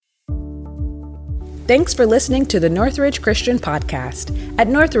Thanks for listening to the Northridge Christian Podcast. At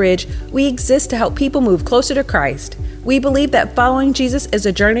Northridge, we exist to help people move closer to Christ. We believe that following Jesus is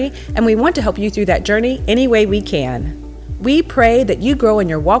a journey, and we want to help you through that journey any way we can. We pray that you grow in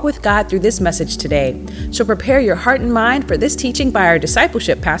your walk with God through this message today. So prepare your heart and mind for this teaching by our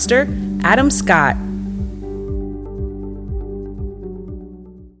discipleship pastor, Adam Scott.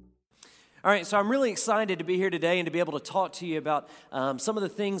 All right, so I'm really excited to be here today and to be able to talk to you about some of the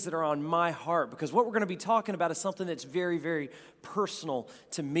things that are on my heart, because what we're going to be talking about is something that's very, very personal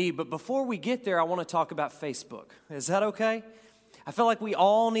to me. But before we get there, I want to talk about Facebook. Is that okay? I feel like we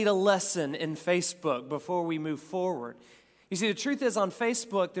all need a lesson in Facebook before we move forward. You see, the truth is on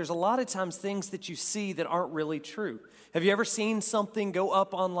Facebook, there's a lot of times things that you see that aren't really true. Have you ever seen something go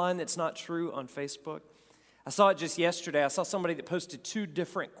up online that's not true on Facebook? I saw it just yesterday. I saw somebody that posted 2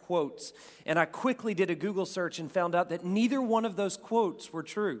 different quotes, and I quickly did a Google search and found out that neither one of those quotes were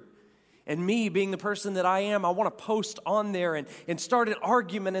true. And me, being the person that I am, I want to post on there and start an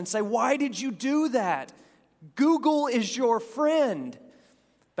argument and say, why did you do that? Google is your friend.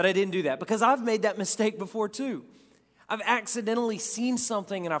 But I didn't do that because I've made that mistake before too. I've accidentally seen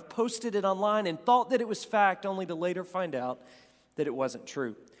something and I've posted it online and thought that it was fact, only to later find out that it wasn't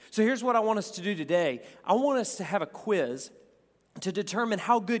true. So here's what I want us to do today. I want us to have a quiz to determine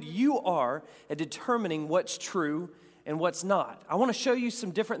how good you are at determining what's true and what's not. I want to show you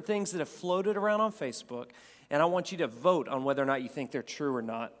some different things that have floated around on Facebook, and I want you to vote on whether or not you think they're true or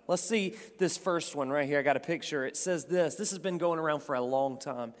not. Let's see this first one right here. I got a picture. It says this. This has been going around for a long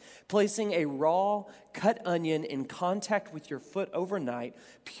time. Placing a raw cut onion in contact with your foot overnight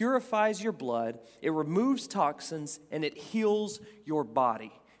purifies your blood, it removes toxins, and it heals your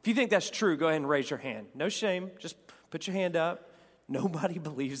body. If you think that's true, go ahead and raise your hand. No shame. Just put your hand up. Nobody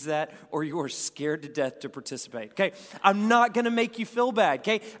believes that, or you are scared to death to participate. Okay, I'm not going to make you feel bad.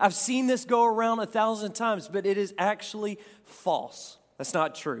 Okay, I've seen this go around 1,000 times, but it is actually false. That's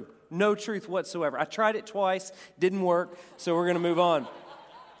not true. No truth whatsoever. I tried it twice, didn't work, so we're going to move on.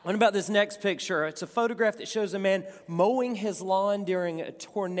 What about this next picture? It's a photograph that shows a man mowing his lawn during a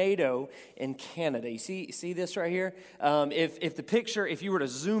tornado in Canada. You see this right here? If the picture, if you were to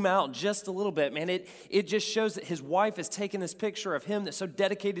zoom out just a little bit, man, it just shows that his wife has taken this picture of him that's so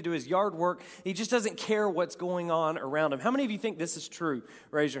dedicated to his yard work, he just doesn't care what's going on around him. How many of you think this is true?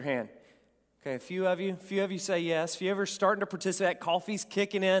 Raise your hand. Okay, a few of you say yes. If you ever starting to participate, coffee's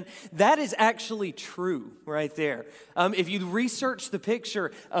kicking in. That is actually true right there. If you research the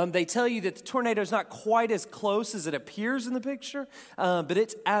picture, they tell you that the tornado is not quite as close as it appears in the picture, but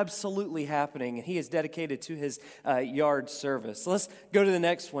it's absolutely happening, and he is dedicated to his yard service. So let's go to the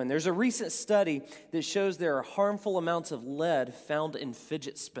next one. There's a recent study that shows there are harmful amounts of lead found in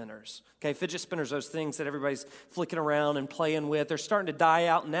fidget spinners. Okay, fidget spinners, those things that everybody's flicking around and playing with, they're starting to die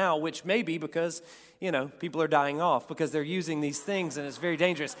out now, which may be because, people are dying off because they're using these things and it's very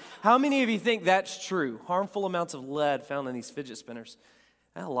dangerous. How many of you think that's true? Harmful amounts of lead found in these fidget spinners.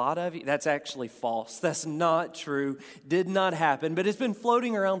 A lot of you. That's actually false. That's not true. Did not happen, but it's been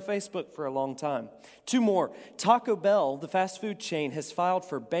floating around Facebook for a long time. 2 more. Taco Bell, the fast food chain, has filed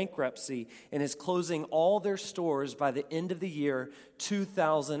for bankruptcy and is closing all their stores by the end of the year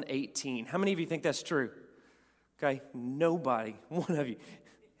 2018. How many of you think that's true? Okay, nobody. One of you.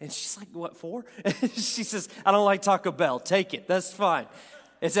 And she's like, what for? She says, I don't like Taco Bell. Take it. That's fine.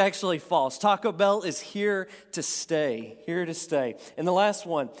 It's actually false. Taco Bell is here to stay. And the last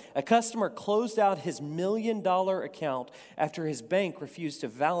one, a customer closed out his $1 million account after his bank refused to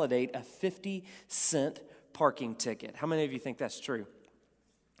validate a 50-cent parking ticket. How many of you think that's true?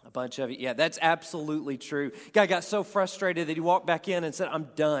 A bunch of you. Yeah, that's absolutely true. Guy got so frustrated that he walked back in and said, I'm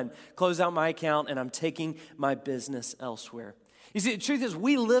done. Close out my account and I'm taking my business elsewhere. You see, the truth is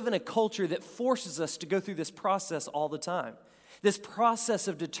we live in a culture that forces us to go through this process all the time. This process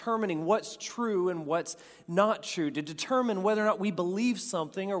of determining what's true and what's not true, to determine whether or not we believe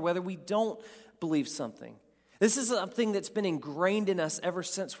something or whether we don't believe something. This is something that's been ingrained in us ever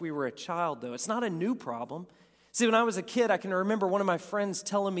since we were a child, though. It's not a new problem. See, when I was a kid, I can remember one of my friends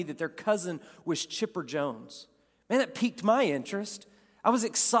telling me that their cousin was Chipper Jones. Man, that piqued my interest. I was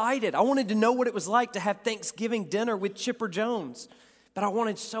excited. I wanted to know what it was like to have Thanksgiving dinner with Chipper Jones. But I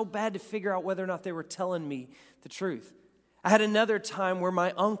wanted so bad to figure out whether or not they were telling me the truth. I had another time where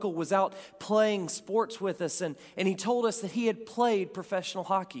my uncle was out playing sports with us, and he told us that he had played professional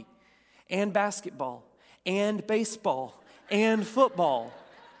hockey and basketball and baseball and football.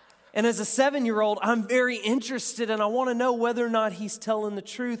 And as a 7-year-old, I'm very interested, and I want to know whether or not he's telling the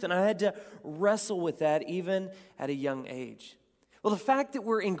truth, and I had to wrestle with that even at a young age. Well, the fact that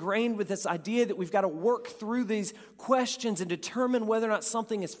we're ingrained with this idea that we've got to work through these questions and determine whether or not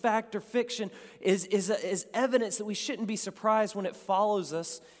something is fact or fiction is evidence that we shouldn't be surprised when it follows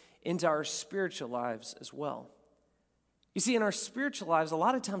us into our spiritual lives as well. You see, in our spiritual lives, a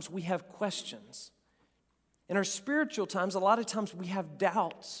lot of times we have questions. In our spiritual times, a lot of times we have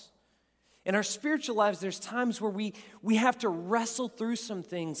doubts. In our spiritual lives, there's times where we have to wrestle through some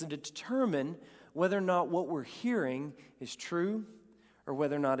things and to determine whether or not what we're hearing is true or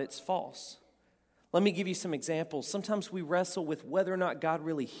whether or not it's false. Let me give you some examples. Sometimes we wrestle with whether or not God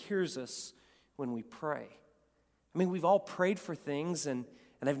really hears us when we pray. I mean, we've all prayed for things and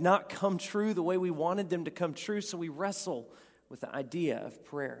they've not come true the way we wanted them to come true, so we wrestle with the idea of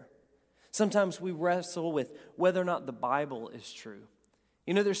prayer. Sometimes we wrestle with whether or not the Bible is true.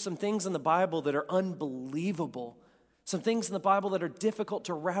 You know, there's some things in the Bible that are unbelievable. Some things in the Bible that are difficult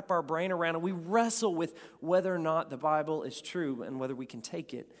to wrap our brain around, and we wrestle with whether or not the Bible is true and whether we can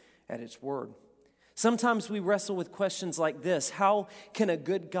take it at its word. Sometimes we wrestle with questions like this: how can a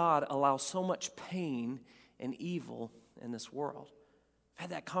good God allow so much pain and evil in this world? I've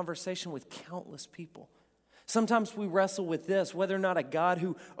had that conversation with countless people. Sometimes we wrestle with this: whether or not a God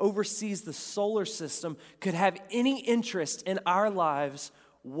who oversees the solar system could have any interest in our lives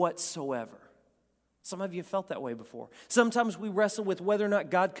whatsoever. Some of you have felt that way before. Sometimes we wrestle with whether or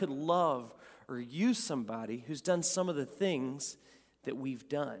not God could love or use somebody who's done some of the things that we've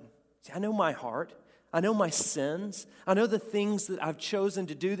done. See, I know my heart. I know my sins. I know the things that I've chosen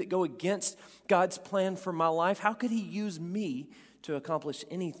to do that go against God's plan for my life. How could He use me to accomplish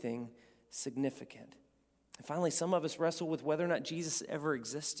anything significant? And finally, some of us wrestle with whether or not Jesus ever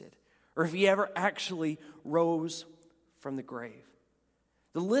existed or if He ever actually rose from the grave.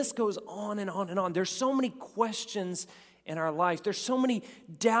 The list goes on and on and on. There's so many questions in our life. There's so many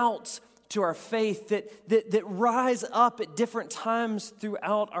doubts to our faith that rise up at different times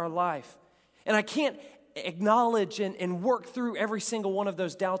throughout our life. And I can't acknowledge and work through every single one of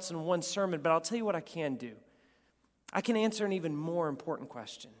those doubts in one sermon, but I'll tell you what I can do. I can answer an even more important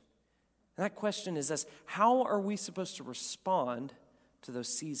question. And that question is this: how are we supposed to respond to those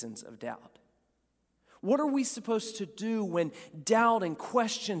seasons of doubt? What are we supposed to do when doubt and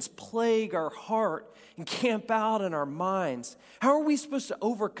questions plague our heart and camp out in our minds? How are we supposed to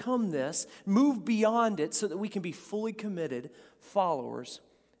overcome this, move beyond it, so that we can be fully committed followers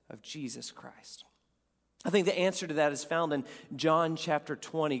of Jesus Christ? I think the answer to that is found in John chapter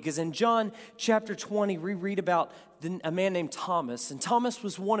 20, because in John chapter 20, we read about a man named Thomas, and Thomas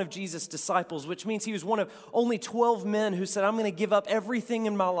was one of Jesus' disciples, which means he was one of only 12 men who said, I'm going to give up everything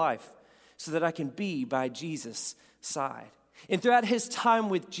in my life so that I can be by Jesus' side. And throughout his time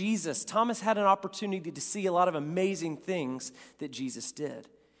with Jesus, Thomas had an opportunity to see a lot of amazing things that Jesus did.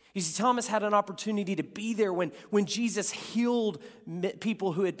 You see, Thomas had an opportunity to be there when Jesus healed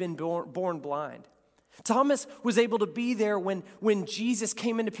people who had been born blind. Thomas was able to be there when Jesus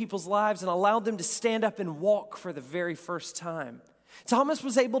came into people's lives and allowed them to stand up and walk for the very first time. Thomas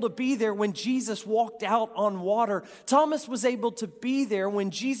was able to be there when Jesus walked out on water. Thomas was able to be there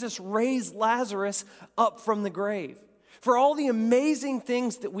when Jesus raised Lazarus up from the grave. For all the amazing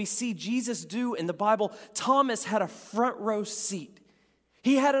things that we see Jesus do in the Bible, Thomas had a front row seat.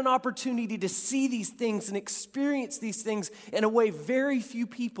 He had an opportunity to see these things and experience these things in a way very few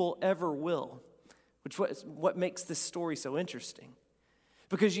people ever will, which is what makes this story so interesting.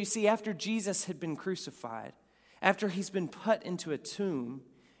 Because you see, after Jesus had been crucified, after he's been put into a tomb,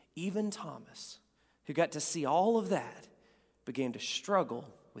 even Thomas, who got to see all of that, began to struggle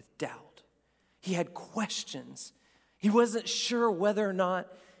with doubt. He had questions. He wasn't sure whether or not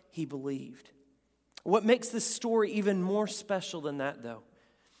he believed. What makes this story even more special than that, though,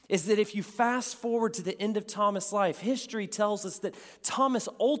 is that if you fast forward to the end of Thomas' life, history tells us that Thomas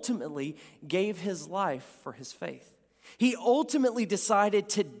ultimately gave his life for his faith. He ultimately decided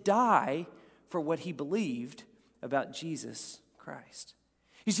to die for what he believed about Jesus Christ.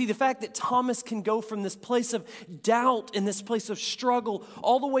 You see, the fact that Thomas can go from this place of doubt and this place of struggle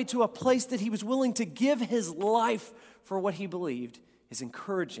all the way to a place that he was willing to give his life for what he believed is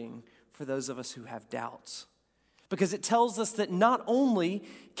encouraging for those of us who have doubts. Because it tells us that not only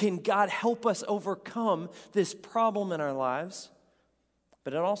can God help us overcome this problem in our lives,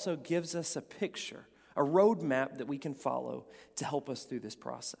 but it also gives us a picture, a roadmap that we can follow to help us through this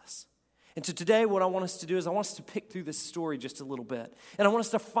process. And so today what I want us to do is I want us to pick through this story just a little bit. And I want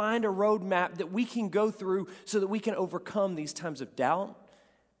us to find a roadmap that we can go through so that we can overcome these times of doubt,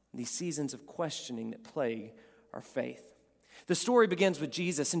 these seasons of questioning that plague our faith. The story begins with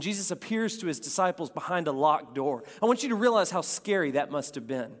Jesus, and Jesus appears to his disciples behind a locked door. I want you to realize how scary that must have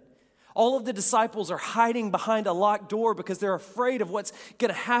been. All of the disciples are hiding behind a locked door because they're afraid of what's going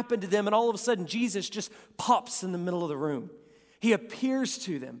to happen to them. And all of a sudden, Jesus just pops in the middle of the room. He appears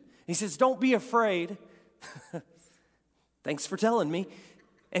to them. He says, don't be afraid. Thanks for telling me.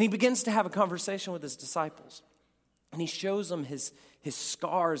 And he begins to have a conversation with his disciples. And he shows them his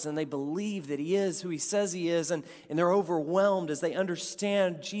scars, and they believe that he is who he says he is. And they're overwhelmed as they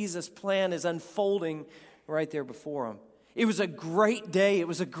understand Jesus' plan is unfolding right there before them. It was a great day. It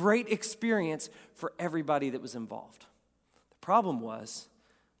was a great experience for everybody that was involved. The problem was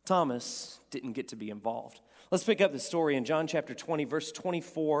Thomas didn't get to be involved. Let's pick up the story in John chapter 20, verse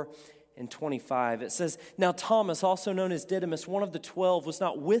 24 and 25. It says, now Thomas, also known as Didymus, one of the 12, was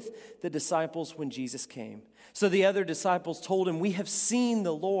not with the disciples when Jesus came. So the other disciples told him, we have seen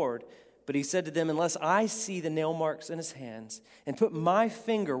the Lord. But he said to them, unless I see the nail marks in his hands, and put my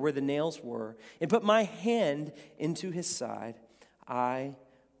finger where the nails were, and put my hand into his side, I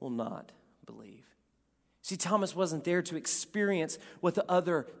will not believe. See, Thomas wasn't there to experience what the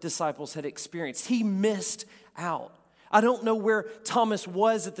other disciples had experienced. He missed out. I don't know where Thomas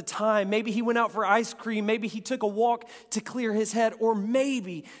was at the time. Maybe he went out for ice cream. Maybe he took a walk to clear his head. Or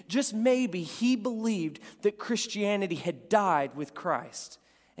maybe, just maybe, he believed that Christianity had died with Christ.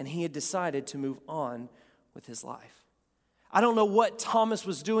 And he had decided to move on with his life. I don't know what Thomas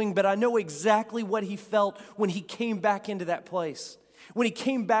was doing, but I know exactly what he felt when he came back into that place. When he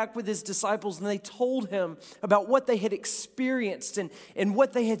came back with his disciples and they told him about what they had experienced and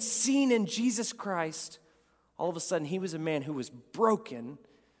what they had seen in Jesus Christ, all of a sudden he was a man who was broken,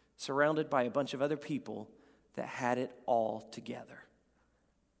 surrounded by a bunch of other people that had it all together.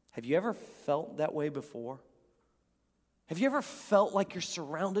 Have you ever felt that way before? Have you ever felt like you're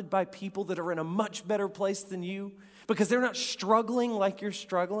surrounded by people that are in a much better place than you because they're not struggling like you're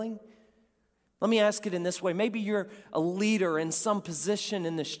struggling? Let me ask it in this way. Maybe you're a leader in some position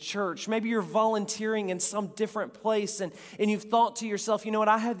in this church. Maybe you're volunteering in some different place and you've thought to yourself, you know what,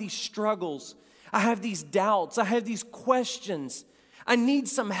 I have these struggles. I have these doubts. I have these questions. I need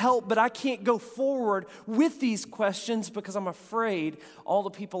some help, but I can't go forward with these questions because I'm afraid all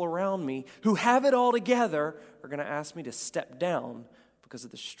the people around me who have it all together are going to ask me to step down because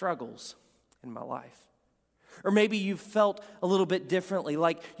of the struggles in my life. Or maybe you've felt a little bit differently,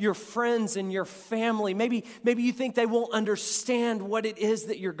 like your friends and your family. Maybe you think they won't understand what it is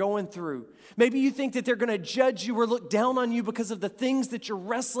that you're going through. Maybe you think that they're going to judge you or look down on you because of the things that you're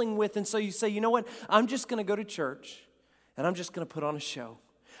wrestling with. And so you say, you know what, I'm just going to go to church. And I'm just going to put on a show.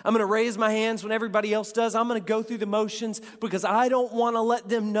 I'm going to raise my hands when everybody else does. I'm going to go through the motions because I don't want to let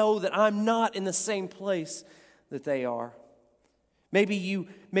them know that I'm not in the same place that they are. Maybe you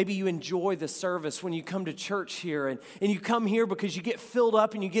enjoy the service when you come to church here and you come here because you get filled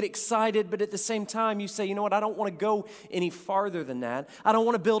up and you get excited, but at the same time you say, you know what, I don't want to go any farther than that. I don't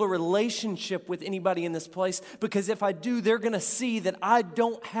want to build a relationship with anybody in this place because if I do, they're going to see that I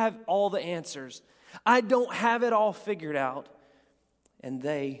don't have all the answers. I don't have it all figured out, and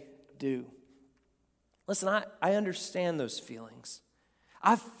they do. Listen, I understand those feelings.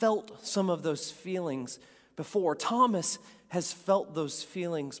 I've felt some of those feelings before. Thomas has felt those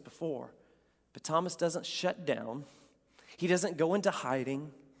feelings before, but Thomas doesn't shut down. He doesn't go into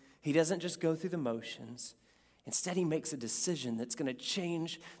hiding. He doesn't just go through the motions. Instead, he makes a decision that's going to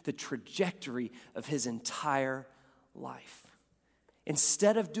change the trajectory of his entire life.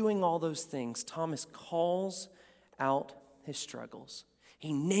 Instead of doing all those things, Thomas calls out his struggles.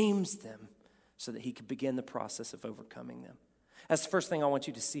 He names them so that he could begin the process of overcoming them. That's the first thing I want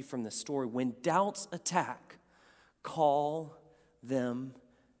you to see from this story. When doubts attack, call them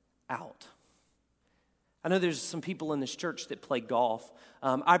out. I know there's some people in this church that play golf.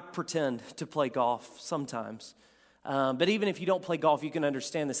 I pretend to play golf sometimes. But even if you don't play golf, you can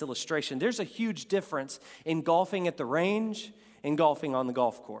understand this illustration. There's a huge difference in golfing at the range and golfing on the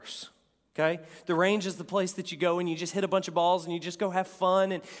golf course. Okay? The range is the place that you go and you just hit a bunch of balls and you just go have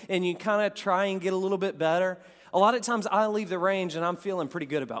fun and you kind of try and get a little bit better. A lot of times I leave the range and I'm feeling pretty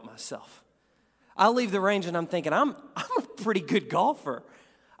good about myself. I leave the range and I'm thinking, I'm a pretty good golfer.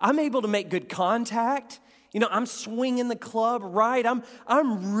 I'm able to make good contact. You know, I'm swinging the club right.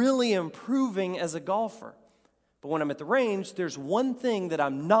 I'm really improving as a golfer. But when I'm at the range, there's one thing that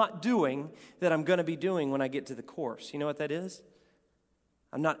I'm not doing that I'm going to be doing when I get to the course. You know what that is?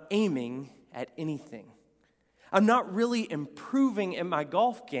 I'm not aiming at anything. I'm not really improving in my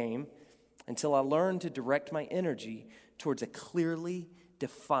golf game until I learn to direct my energy towards a clearly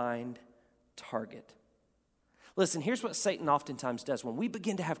defined target. Listen, here's what Satan oftentimes does. When we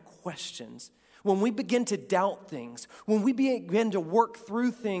begin to have questions, When we begin to doubt things, when we begin to work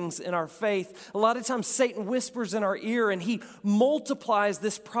through things in our faith, a lot of times Satan whispers in our ear and he multiplies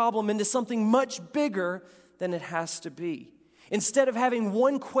this problem into something much bigger than it has to be. Instead of having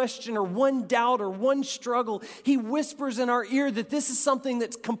one question or one doubt or one struggle, he whispers in our ear that this is something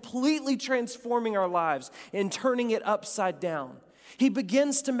that's completely transforming our lives and turning it upside down. He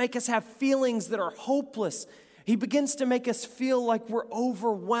begins to make us have feelings that are hopeless. He begins to make us feel like we're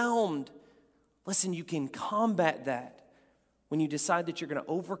overwhelmed. Listen, you can combat that when you decide that you're going to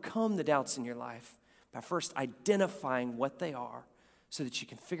overcome the doubts in your life by first identifying what they are so that you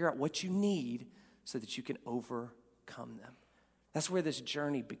can figure out what you need so that you can overcome them. That's where this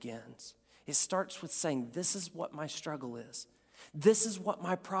journey begins. It starts with saying, this is what my struggle is. This is what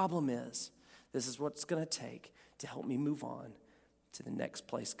my problem is. This is what it's going to take to help me move on to the next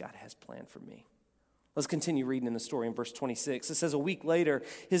place God has planned for me. Let's continue reading in the story in verse 26. It says, a week later,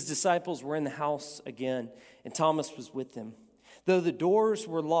 his disciples were in the house again, and Thomas was with them. Though the doors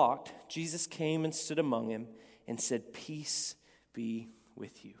were locked, Jesus came and stood among them and said, peace be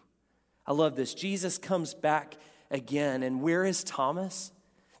with you. I love this. Jesus comes back again, and where is Thomas?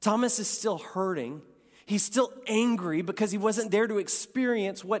 Thomas is still hurting. He's still angry because he wasn't there to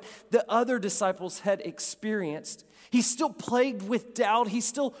experience what the other disciples had experienced. He's still plagued with doubt. He's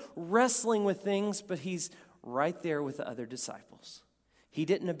still wrestling with things, but he's right there with the other disciples. He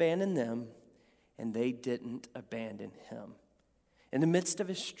didn't abandon them, and they didn't abandon him. In the midst of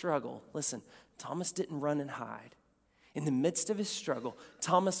his struggle, listen, Thomas didn't run and hide. In the midst of his struggle,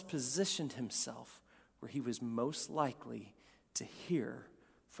 Thomas positioned himself where he was most likely to hear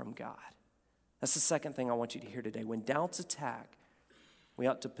from God. That's the second thing I want you to hear today. When doubts attack, we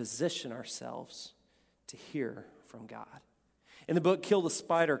ought to position ourselves to hear from God. In the book Kill the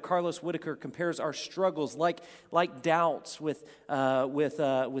Spider, Carlos Whitaker compares our struggles like doubts with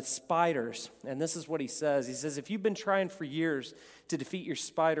spiders. And this is what he says. He says, if you've been trying for years to defeat your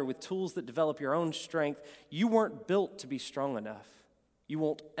spider with tools that develop your own strength, you weren't built to be strong enough. You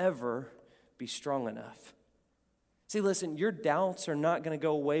won't ever be strong enough. See, listen, your doubts are not going to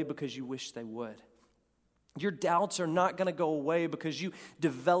go away because you wish they would. Your doubts are not going to go away because you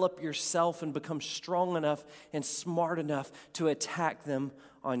develop yourself and become strong enough and smart enough to attack them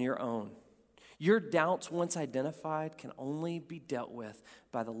on your own. Your doubts, once identified, can only be dealt with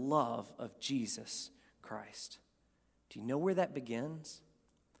by the love of Jesus Christ. Do you know where that begins?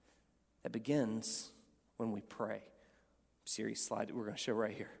 That begins when we pray. Series slide that we're going to show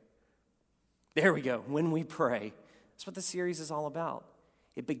right here. There we go. When we pray. That's what the series is all about.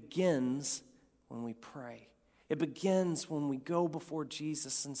 It begins when we pray. It begins when we go before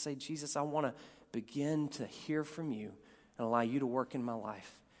Jesus and say, Jesus, I want to begin to hear from you and allow you to work in my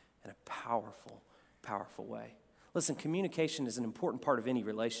life in a powerful, powerful way. Listen, communication is an important part of any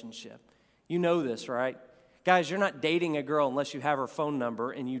relationship. You know this, right? Guys, you're not dating a girl unless you have her phone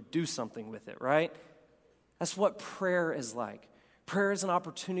number and you do something with it, right? That's what prayer is like. Prayer is an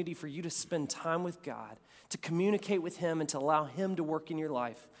opportunity for you to spend time with God, to communicate with him, and to allow him to work in your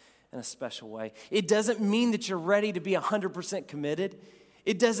life in a special way. It doesn't mean that you're ready to be 100% committed.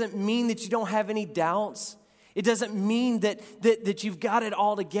 It doesn't mean that you don't have any doubts. It doesn't mean that you've got it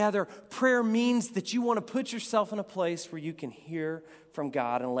all together. Prayer means that you want to put yourself in a place where you can hear from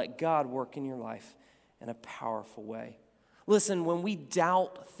God and let God work in your life in a powerful way. Listen, when we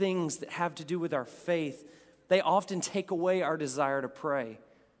doubt things that have to do with our faith, they often take away our desire to pray.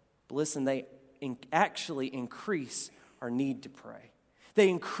 But listen, they actually increase our need to pray. They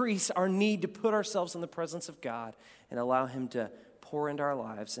increase our need to put ourselves in the presence of God and allow him to pour into our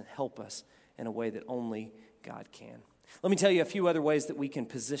lives and help us in a way that only God can. Let me tell you a few other ways that we can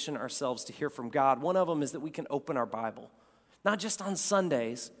position ourselves to hear from God. One of them is that we can open our Bible. Not just on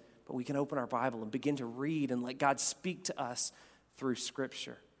Sundays, but we can open our Bible and begin to read and let God speak to us through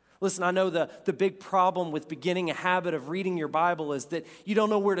Scripture. Listen, I know the big problem with beginning a habit of reading your Bible is that you don't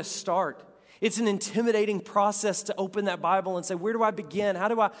know where to start. It's an intimidating process to open that Bible and say, where do I begin? How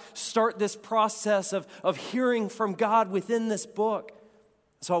do I start this process of hearing from God within this book?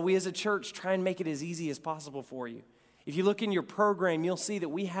 So we as a church try and make it as easy as possible for you. If you look in your program, you'll see that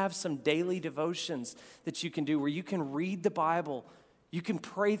we have some daily devotions that you can do where you can read the Bible, you can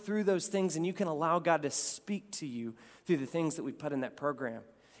pray through those things, and you can allow God to speak to you through the things that we put in that program.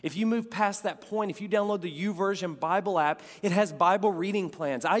 If you move past that point, if you download the YouVersion Bible app, it has Bible reading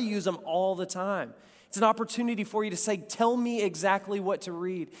plans. I use them all the time. It's an opportunity for you to say, tell me exactly what to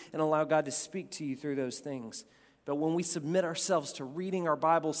read and allow God to speak to you through those things. But when we submit ourselves to reading our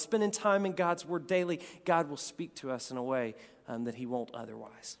Bible, spending time in God's Word daily, God will speak to us in a way that he won't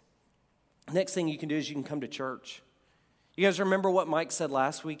otherwise. Next thing you can do is you can come to church. You guys remember what Mike said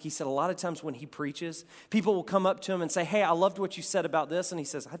last week? He said a lot of times when he preaches, people will come up to him and say, hey, I loved what you said about this. And he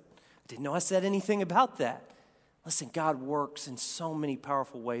says, I didn't know I said anything about that. Listen, God works in so many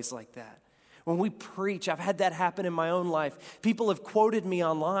powerful ways like that. When we preach, I've had that happen in my own life. People have quoted me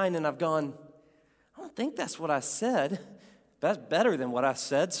online and I've gone, I don't think that's what I said. That's better than what I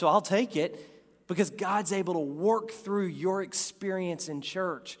said, so I'll take it. Because God's able to work through your experience in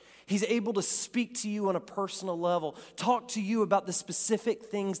church. He's able to speak to you on a personal level, talk to you about the specific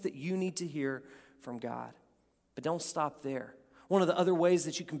things that you need to hear from God. But don't stop there. One of the other ways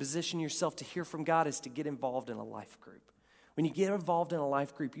that you can position yourself to hear from God is to get involved in a life group. When you get involved in a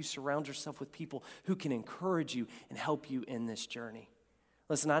life group, you surround yourself with people who can encourage you and help you in this journey.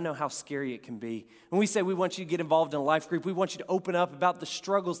 Listen, I know how scary it can be. When we say we want you to get involved in a life group, we want you to open up about the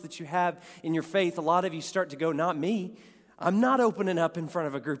struggles that you have in your faith. A lot of you start to go, not me. I'm not opening up in front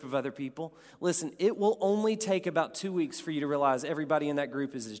of a group of other people. Listen, it will only take about 2 weeks for you to realize everybody in that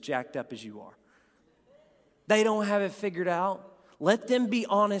group is as jacked up as you are. They don't have it figured out. Let them be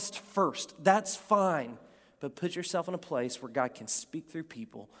honest first. That's fine. But put yourself in a place where God can speak through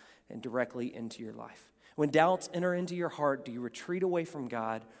people and directly into your life. When doubts enter into your heart, do you retreat away from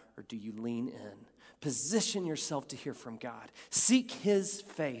God or do you lean in? Position yourself to hear from God. Seek His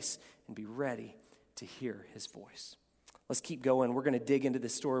face and be ready to hear His voice. Let's keep going. We're going to dig into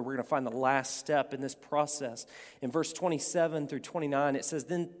this story. We're going to find the last step in this process. In verse 27 through 29, it says,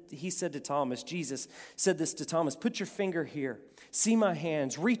 Then he said to Thomas, Jesus said this to Thomas, put your finger here. See my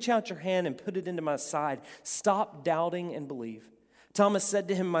hands. Reach out your hand and put it into my side. Stop doubting and believe. Thomas said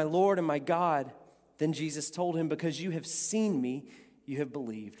to him, my Lord and my God. Then Jesus told him, because you have seen me, you have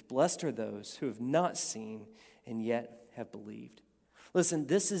believed. Blessed are those who have not seen and yet have believed. Listen,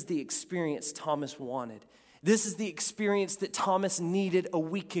 this is the experience Thomas wanted. This is the experience that Thomas needed a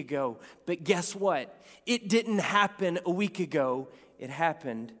week ago. But guess what? It didn't happen a week ago. It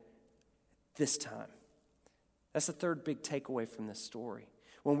happened this time. That's the third big takeaway from this story.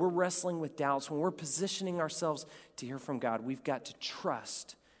 When we're wrestling with doubts, when we're positioning ourselves to hear from God, we've got to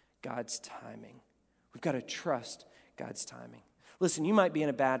trust God's timing. We've got to trust God's timing. Listen, you might be in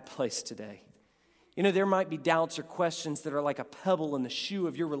a bad place today. You know, there might be doubts or questions that are like a pebble in the shoe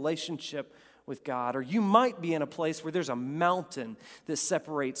of your relationship with God. Or you might be in a place where there's a mountain that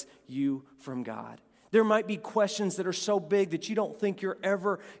separates you from God. There might be questions that are so big that you don't think you're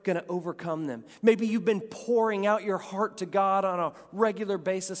ever going to overcome them. Maybe you've been pouring out your heart to God on a regular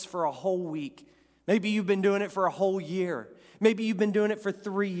basis for a whole week. Maybe you've been doing it for a whole year. Maybe you've been doing it for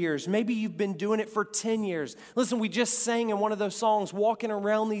 3 years. Maybe you've been doing it for 10 years. Listen, we just sang in one of those songs, Walking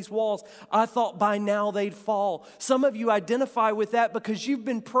Around These Walls, I thought by now they'd fall. Some of you identify with that because you've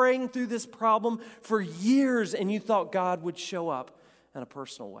been praying through this problem for years and you thought God would show up in a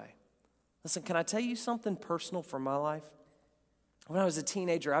personal way. Listen, can I tell you something personal from my life? When I was a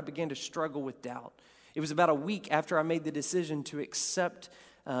teenager, I began to struggle with doubt. It was about a week after I made the decision to accept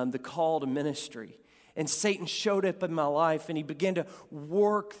the call to ministry. And Satan showed up in my life and he began to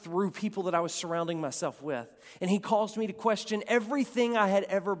work through people that I was surrounding myself with. And he caused me to question everything I had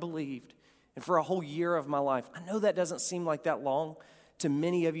ever believed. And for a whole year of my life, I know that doesn't seem like that long to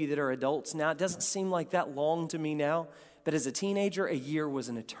many of you that are adults now. It doesn't seem like that long to me now. But as a teenager, a year was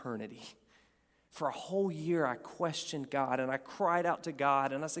an eternity. For a whole year, I questioned God and I cried out to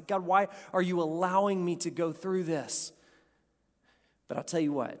God. And I said, God, why are you allowing me to go through this? But I'll tell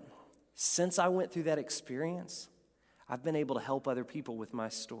you what. Since I went through that experience, I've been able to help other people with my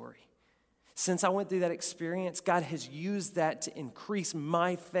story. Since I went through that experience, God has used that to increase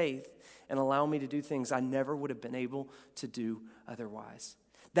my faith and allow me to do things I never would have been able to do otherwise.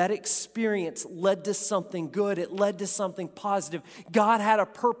 That experience led to something good. It led to something positive. God had a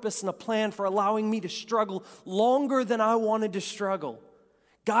purpose and a plan for allowing me to struggle longer than I wanted to struggle.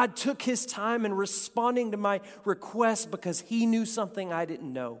 God took His time in responding to my request because He knew something I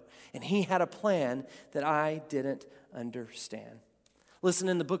didn't know. And He had a plan that I didn't understand. Listen,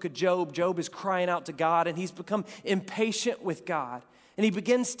 in the book of Job, Job is crying out to God and he's become impatient with God. And he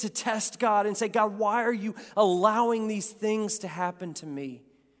begins to test God and say, God, why are you allowing these things to happen to me?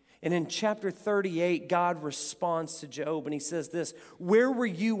 And in chapter 38, God responds to Job and He says this, where were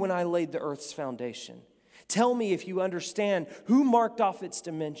you when I laid the earth's foundation? Tell me if you understand who marked off its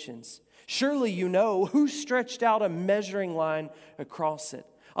dimensions. Surely you know who stretched out a measuring line across it.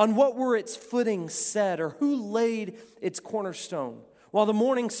 On what were its footings set, or who laid its cornerstone? While the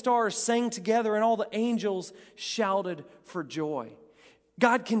morning stars sang together and all the angels shouted for joy.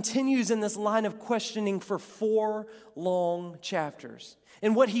 God continues in this line of questioning for 4 long chapters.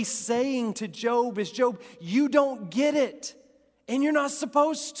 And what He's saying to Job is, Job, you don't get it, and you're not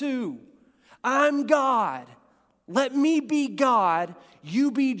supposed to. I'm God. Let me be God,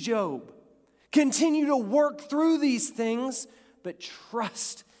 you be Job. Continue to work through these things, but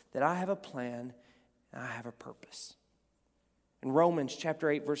trust that I have a plan and I have a purpose. In Romans chapter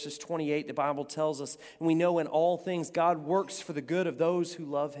 8, verses 28, the Bible tells us, and we know in all things God works for the good of those who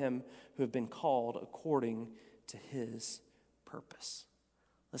love him, who have been called according to his purpose.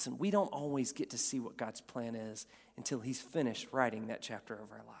 Listen, we don't always get to see what God's plan is until he's finished writing that chapter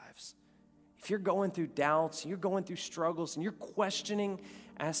of our lives. If you're going through doubts, you're going through struggles, and you're questioning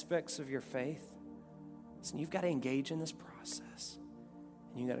aspects of your faith, listen, you've got to engage in this process.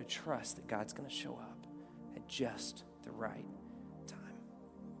 And you've got to trust that God's going to show up at just the right time.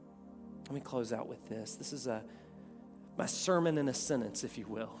 Let me close out with this. This is my sermon in a sentence, if you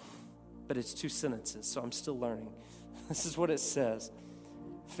will. But it's 2 sentences, so I'm still learning. This is what it says.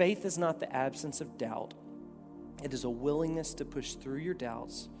 Faith is not the absence of doubt. It is a willingness to push through your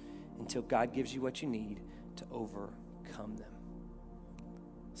doubts until God gives you what you need to overcome them.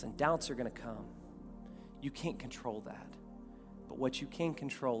 Listen, doubts are going to come. You can't control that. But what you can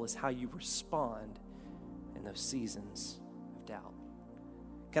control is how you respond in those seasons of doubt.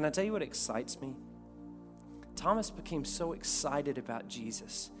 Can I tell you what excites me? Thomas became so excited about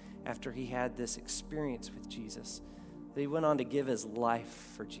Jesus after he had this experience with Jesus that he went on to give his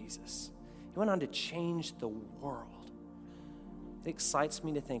life for Jesus. He went on to change the world. It excites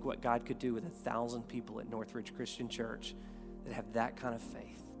me to think what God could do with 1,000 people at Northridge Christian Church that have that kind of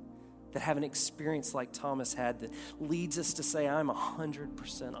faith, that have an experience like Thomas had that leads us to say, I'm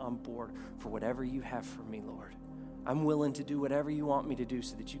 100% on board for whatever you have for me, Lord. I'm willing to do whatever you want me to do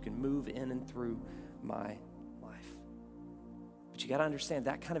so that you can move in and through my life. But you got to understand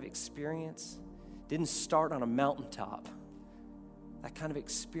that kind of experience didn't start on a mountaintop. That kind of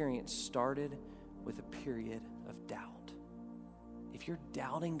experience started with a period of doubt. If you're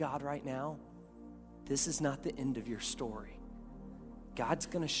doubting God right now, this is not the end of your story. God's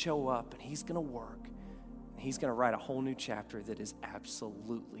going to show up and he's going to work. And he's going to write a whole new chapter that is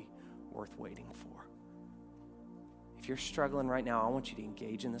absolutely worth waiting for. If you're struggling right now, I want you to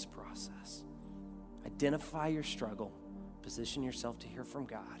engage in this process. Identify your struggle. Position yourself to hear from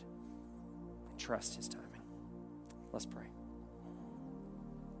God. And trust his timing. Let's pray.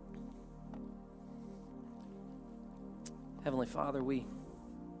 Heavenly Father, we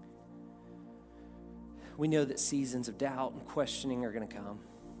know that seasons of doubt and questioning are going to come.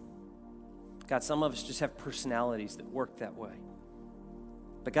 God, some of us just have personalities that work that way.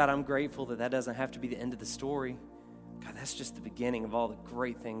 But God, I'm grateful that doesn't have to be the end of the story. God, that's just the beginning of all the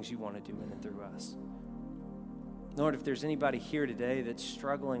great things you want to do in and through us. Lord, if there's anybody here today that's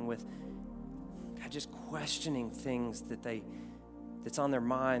struggling with, God, just questioning things that's on their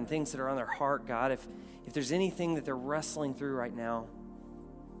mind, things that are on their heart, God, if there's anything that they're wrestling through right now,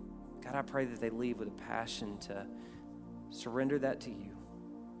 God, I pray that they leave with a passion to surrender that to you,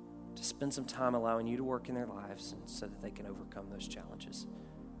 to spend some time allowing you to work in their lives and so that they can overcome those challenges.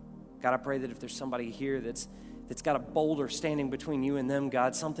 God, I pray that if there's somebody here that's got a boulder standing between you and them,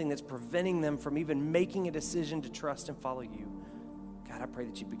 God, something that's preventing them from even making a decision to trust and follow you, God, I pray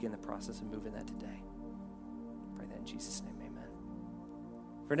that you begin the process of moving that today. I pray that in Jesus' name, amen.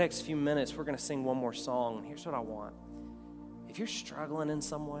 For the next few minutes, we're going to sing one more song, and here's what I want. If you're struggling in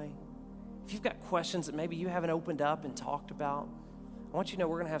some way, if you've got questions that maybe you haven't opened up and talked about, I want you to know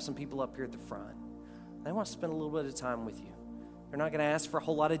we're going to have some people up here at the front. They want to spend a little bit of time with you. They're not going to ask for a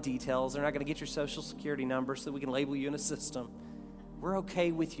whole lot of details. They're not going to get your social security number so that we can label you in a system. We're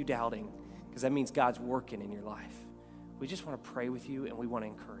okay with you doubting because that means God's working in your life. We just want to pray with you and we want to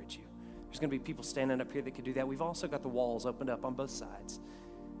encourage you. There's going to be people standing up here that can do that. We've also got the walls opened up on both sides.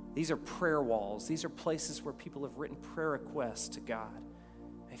 These are prayer walls. These are places where people have written prayer requests to God.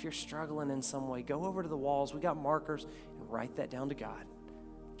 If you're struggling in some way, go over to the walls. We got markers and write that down to God.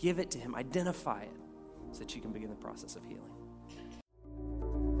 Give it to him. Identify it so that you can begin the process of healing.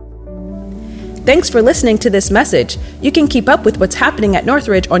 Thanks for listening to this message. You can keep up with what's happening at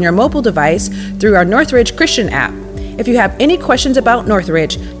Northridge on your mobile device through our Northridge Christian app. If you have any questions about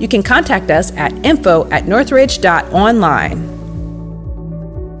Northridge, you can contact us at info@northridge.online.